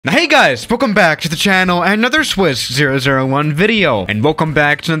Hey guys, welcome back to the channel and another Swiss 001 video, and welcome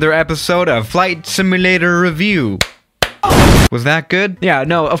back to another episode of Flight Simulator Review. Was that good? Yeah,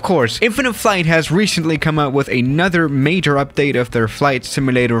 no, of course. Infinite Flight has recently come out with another major update of their flight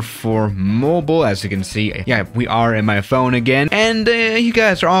simulator for mobile. As you can see, yeah, we are in my phone again. And you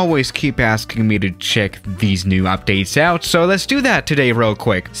guys are always keep asking me to check these new updates out. So let's do that today real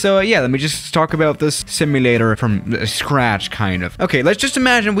quick. So yeah, let me just talk about this simulator from scratch, kind of. Okay, let's just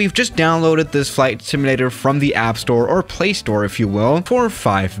imagine we've just downloaded this flight simulator from the App Store or Play Store, if you will, for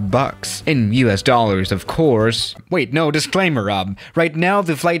 $5. In US dollars, of course. Wait, no, disclaimer. Right now,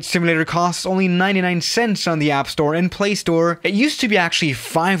 the flight simulator costs only 99 cents on the App Store and Play Store. It used to be actually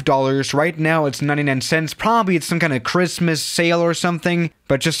 $5. Right now, it's 99 cents. Probably it's some kind of Christmas sale or something,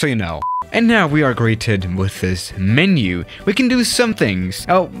 but just so you know. And now we are greeted with this menu. We can do some things.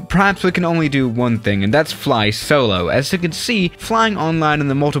 Oh, perhaps we can only do one thing, and that's fly solo. As you can see, flying online in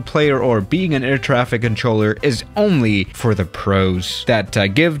the multiplayer or being an air traffic controller is only for the pros that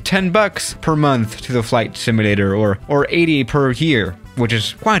give $10 per month to the flight simulator or 80 per year, which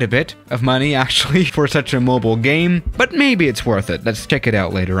is quite a bit of money actually for such a mobile game, but maybe it's worth it. Let's check it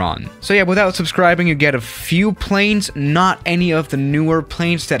out later on. So yeah, without subscribing, you get a few planes, not any of the newer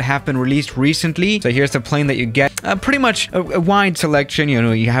planes that have been released recently. So here's the plane that you get. Pretty much a wide selection. You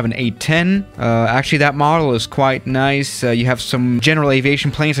know, you have an A10. Actually, that model is quite nice. You have some general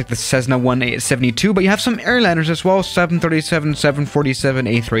aviation planes like the Cessna 172, but you have some airliners as well, 737, 747,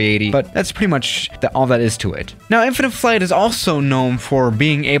 A380, but that's pretty much all that is to it. Now, Infinite Flight is also known for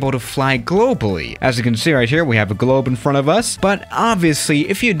being able to fly globally. As you can see right here, we have a globe in front of us, but obviously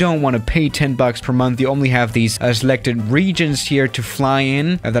if you don't want to pay $10 per month, you only have these selected regions here to fly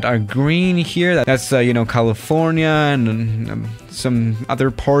in that are green here. That's you know, California and some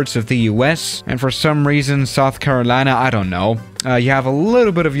other parts of the US, and for some reason South Carolina, I don't know. You have a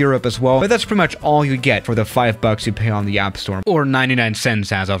little bit of Europe as well, but that's pretty much all you get for the $5 you pay on the App Store, or 99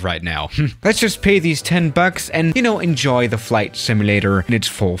 cents as of right now. Let's just pay these $10 and, you know, enjoy the flight simulator in its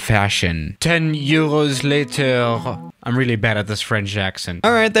full fashion. 10 euros later. I'm really bad at this French accent.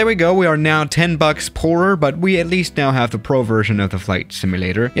 Alright, there we go. We are now $10 poorer, but we at least now have the pro version of the flight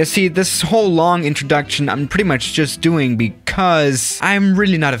simulator. You see, this whole long introduction I'm pretty much just doing because I'm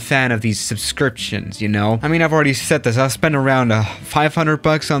really not a fan of these subscriptions, you know? I mean, I've already said this. I've spent around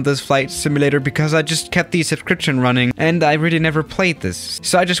 $500 on this flight simulator because I just kept the subscription running and I really never played this.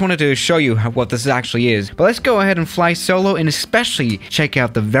 So I just wanted to show you what this actually is. But let's go ahead and fly solo and especially check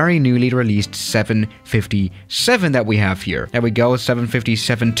out the very newly released 757 that we have here. There we go,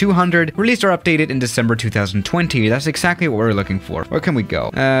 757-200, released or updated in December 2020. That's exactly what we're looking for. Where can we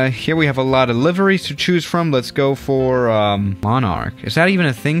go? Here we have a lot of liveries to choose from. Let's go for Monarch. Is that even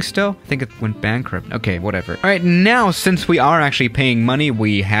a thing still? I think it went bankrupt. Okay, whatever. Alright, now since we are actually paying money,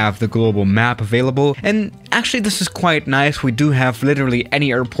 we have the global map available, and actually this is quite nice. We do have literally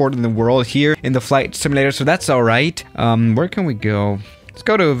any airport in the world here in the flight simulator, so that's alright. Where can we go? Let's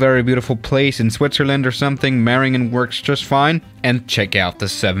go to a very beautiful place in Switzerland or something. Marijin works just fine. And check out the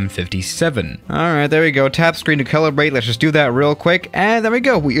 757. Alright, there we go. Tap screen to calibrate. Let's just do that real quick. And there we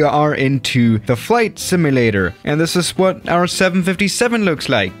go. We are into the flight simulator. And this is what our 757 looks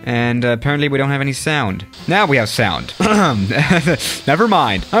like. And apparently we don't have any sound. Now we have sound. Never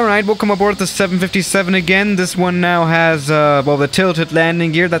mind. Alright, welcome aboard the 757 again. This one now has, well, the tilted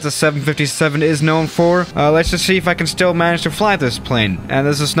landing gear that the 757 is known for. Let's just see if I can still manage to fly this plane. And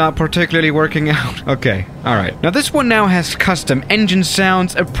this is not particularly working out. Okay, alright. Now this one now has custom engine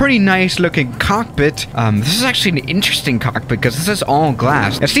sounds, a pretty nice looking cockpit. This is actually an interesting cockpit because this is all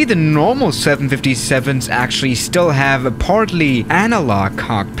glass. I see the normal 757s actually still have a partly analog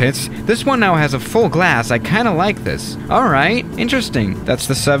cockpits. This one now has a full glass. I kind of like this. Alright, interesting. That's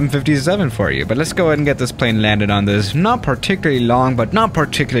the 757 for you. But let's go ahead and get this plane landed on this not particularly long but not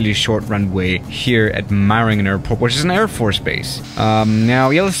particularly short runway here at Marijin Airport, which is an Air Force base. Now,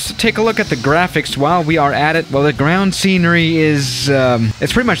 yeah, let's take a look at the graphics while we are at it. Well, the ground scenery is,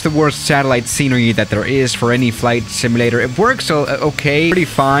 it's pretty much the worst satellite scenery that there is for any flight simulator. It works okay, pretty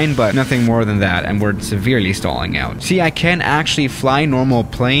fine, but nothing more than that, and we're severely stalling out. See, I can actually fly normal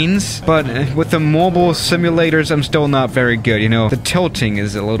planes, but with the mobile simulators, I'm still not very good, you know? The tilting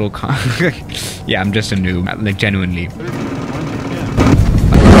is a little yeah, I'm just a noob, like, genuinely.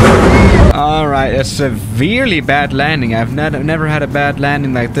 Alright, a severely bad landing. I've never had a bad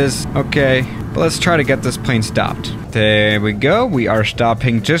landing like this. Okay, but let's try to get this plane stopped. There we go. We are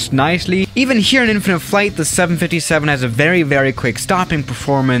stopping just nicely. Even here in Infinite Flight, the 757 has a very, very quick stopping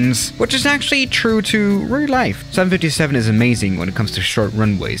performance, which is actually true to real life. 757 is amazing when it comes to short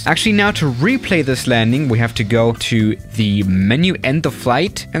runways. Actually, now to replay this landing, we have to go to the menu, end the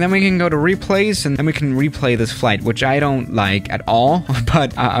flight, and then we can go to replays, and then we can replay this flight, which I don't like at all,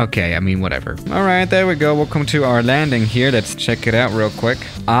 but okay, I mean, whatever. All right, there we go. Welcome to our landing here. Let's check it out real quick.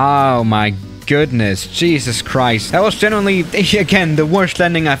 Oh my goodness, Jesus Christ. That was generally, again, the worst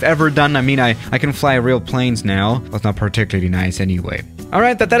landing I've ever done. I mean, I can fly real planes now. Well, it's not particularly nice anyway.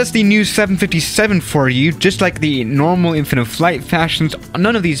 Alright, that is the new 757 for you. Just like the normal Infinite Flight fashions,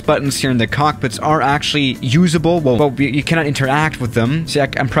 none of these buttons here in the cockpits are actually usable. Well, you cannot interact with them. See,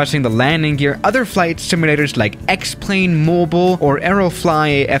 I'm pressing the landing gear. Other flight simulators like X-Plane Mobile or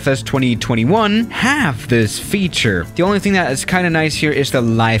Aerofly FS 2021 have this feature. The only thing that is kind of nice here is the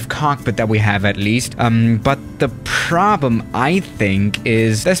live cockpit that we have, at least. But the problem, I think,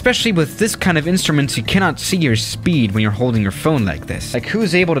 is, especially with this kind of instruments, you cannot see your speed when you're holding your phone like this. Like,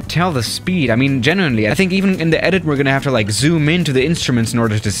 who's able to tell the speed? I mean, genuinely, I think even in the edit, we're gonna have to, like, zoom into the instruments in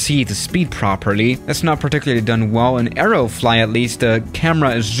order to see the speed properly. That's not particularly done well. In Aerofly, at least, the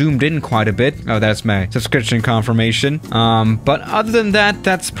camera is zoomed in quite a bit. Oh, that's my subscription confirmation. But other than that,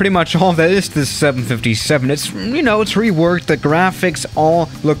 that's pretty much all there is to this 757. It's, you know, it's reworked. The graphics all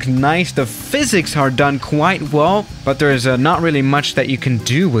look nice. The physics are done quite well, but there's not really much that you can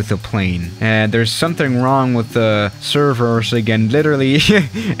do with the plane. And there's something wrong with the servers again. Literally,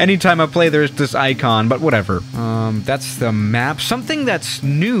 anytime I play, there's this icon, but whatever. That's the map. Something that's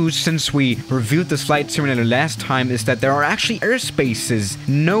new since we reviewed this flight simulator last time is that there are actually airspaces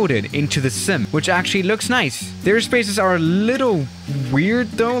noted into the sim, which actually looks nice. The airspaces are a little weird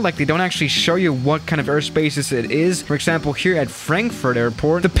though, like they don't actually show you what kind of airspaces it is. For example, here at Frankfurt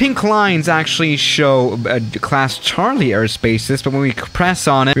Airport, the pink lines actually show Class Charlie airspaces, but when we press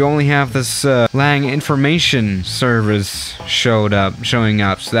on it, we only have this Lang information service showing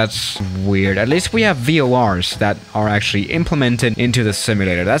up, so that's weird. At least we have VORs that are actually implemented into the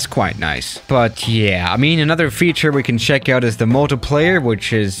simulator. That's quite nice. But yeah, I mean, another feature we can check out is the multiplayer,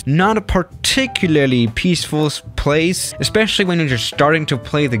 which is not a particularly peaceful place, especially when you're just starting to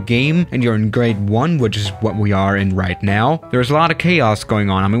play the game and you're in grade 1, which is what we are in right now. There's a lot of chaos going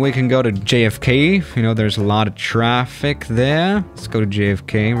on. I mean, we can go to JFK. You know, there's a lot of traffic there. Let's go to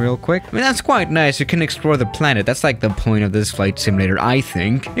JFK real quick. I mean, that's quite nice. You can explore the planet. That's like the point of this flight simulator, I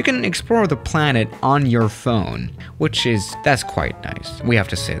think. You can explore the planet on your phone, that's quite nice. We have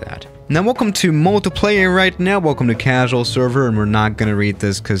to say that. Now, welcome to multiplayer right now. Welcome to casual server, and we're not gonna read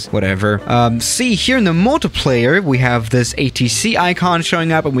this because whatever. See, here in the multiplayer, we have this ATC icon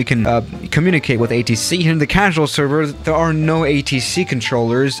showing up, and we can communicate with ATC. Here in the casual server, there are no ATC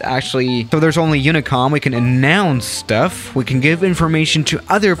controllers, actually. So there's only Unicom. We can announce stuff. We can give information to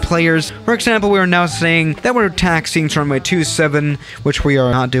other players. For example, we are now saying that we're taxiing runway 27, which we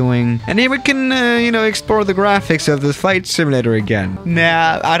are not doing. And here we can, you know, explore the graphics of the flight simulator again.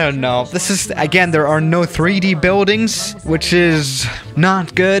 Nah, I don't know. This is, again, there are no 3D buildings, which is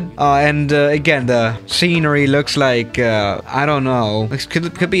not good. Again, the scenery looks like, I don't know. It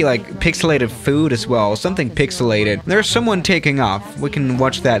could be like pixelated food as well. Something pixelated. There's someone taking off. We can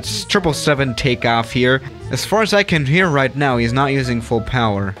watch that 777 take off here. As far as I can hear right now, he's not using full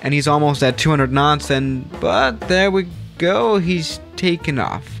power. And he's almost at 200 knots, but there we go. He's taken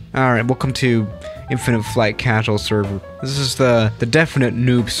off. Alright, welcome to Infinite Flight Casual server. This is the definite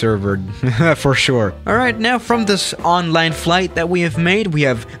noob server, for sure. Alright, now from this online flight that we have made, we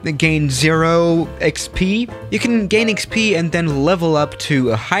have gained 0 XP. You can gain XP and then level up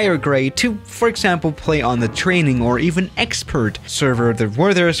to a higher grade to, for example, play on the training or even expert server,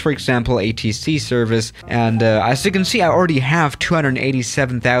 where there's, for example, ATC service. And as you can see, I already have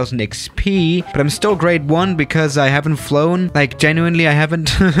 287,000 XP, but I'm still grade 1 because I haven't flown. Like, genuinely, I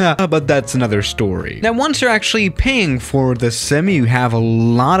haven't. But that's another story. Now, once you're actually paying for the sim, you have a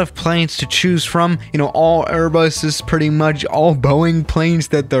lot of planes to choose from. You know, all Airbuses, pretty much all Boeing planes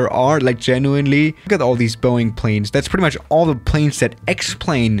that there are. Like, genuinely, look at all these Boeing planes. That's pretty much all the planes that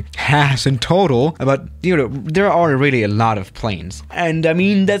X-Plane has in total. But, you know, there are really a lot of planes. And, I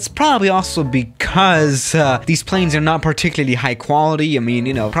mean, that's probably also because these planes are not particularly high quality. I mean,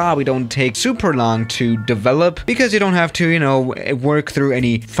 you know, probably don't take super long to develop because you don't have to, you know, work through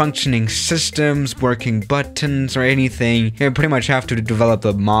any functioning systems, working buttons, or anything anything. You pretty much have to develop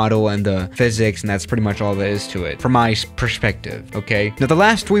the model and the physics, and that's pretty much all there is to it, from my perspective, okay? Now, the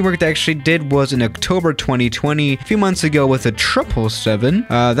last rework that I actually did was in October 2020, a few months ago with the 777.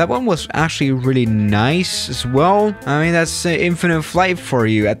 That one was actually really nice as well. I mean, that's infinite flight for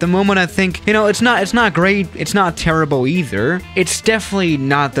you. At the moment, I think, you know, it's not great, it's not terrible either. It's definitely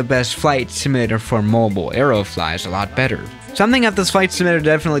not the best flight simulator for mobile. Aerofly is a lot better. Something that this flight simulator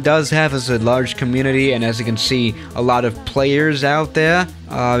definitely does have is a large community, and as you can see, a lot of players out there.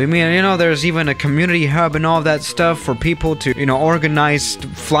 I mean, you know, there's even a community hub and all that stuff for people to, you know, organize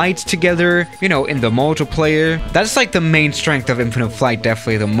flights together, you know, in the multiplayer. That's like the main strength of Infinite Flight,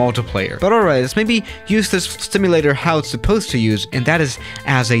 definitely the multiplayer. But alright, let's maybe use this simulator how it's supposed to use, and that is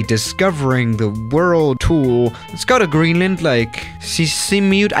as a discovering the world tool. Let's go to Greenland, like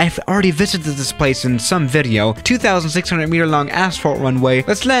Sissimute. I've already visited this place in some video. 2,600 meter long asphalt runway.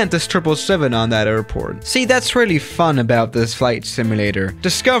 Let's land this 777 on that airport. See, that's really fun about this flight simulator.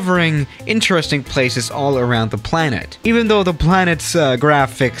 Discovering interesting places all around the planet. Even though the planet's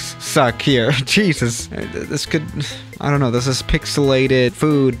graphics suck here. Jesus. This could... I don't know, this is pixelated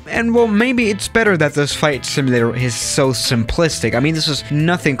food. And well, maybe it's better that this flight simulator is so simplistic. I mean, this is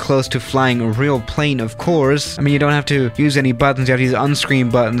nothing close to flying a real plane, of course. I mean, you don't have to use any buttons, you have to use on-screen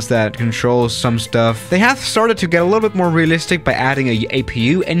buttons that control some stuff. They have started to get a little bit more realistic by adding a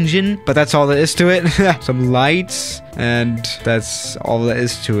APU engine, but that's all there is to it. Some lights, and that's all there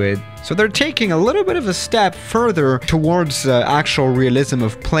is to it. So they're taking a little bit of a step further towards actual realism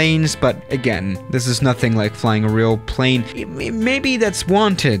of planes, but again, this is nothing like flying a real plane. Maybe that's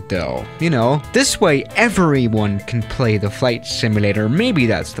wanted though, you know? This way everyone can play the flight simulator, maybe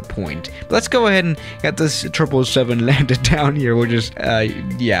that's the point. But let's go ahead and get this 777 landed down here, which is,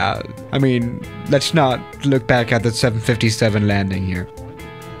 yeah. I mean, let's not look back at the 757 landing here.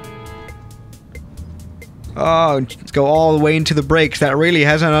 Oh, let's go all the way into the brakes. That really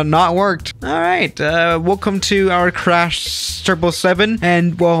hasn't not worked. Alright, welcome to our crash 777.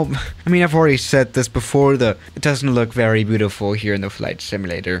 And, well, I mean, I've already said this before, it doesn't look very beautiful here in the flight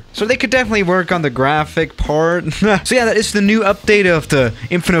simulator. So they could definitely work on the graphic part. So yeah, that is the new update of the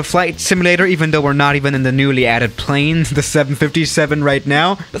Infinite Flight Simulator, even though we're not even in the newly added plane, the 757 right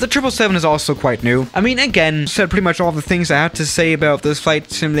now. But the 777 is also quite new. I mean, again, said pretty much all the things I have to say about this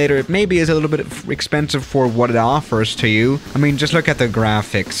flight simulator. It maybe is a little bit expensive for what it offers to you. I mean, just look at the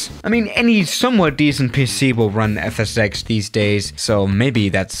graphics. I mean, any somewhat decent PC will run FSX these days, so maybe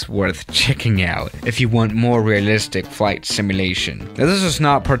that's worth checking out if you want more realistic flight simulation. Now, this is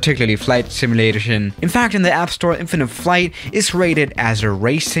not particularly flight simulation. In fact, in the App Store, Infinite Flight is rated as a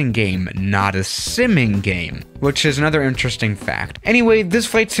racing game, not a simming game, which is another interesting fact. Anyway, this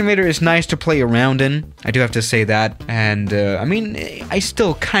flight simulator is nice to play around in. I do have to say that. And, I mean, I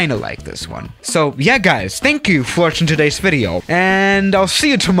still kind of like this one. So, yeah, guys, thank you for watching today's video. And I'll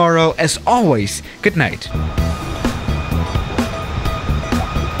see you tomorrow. As always, good night.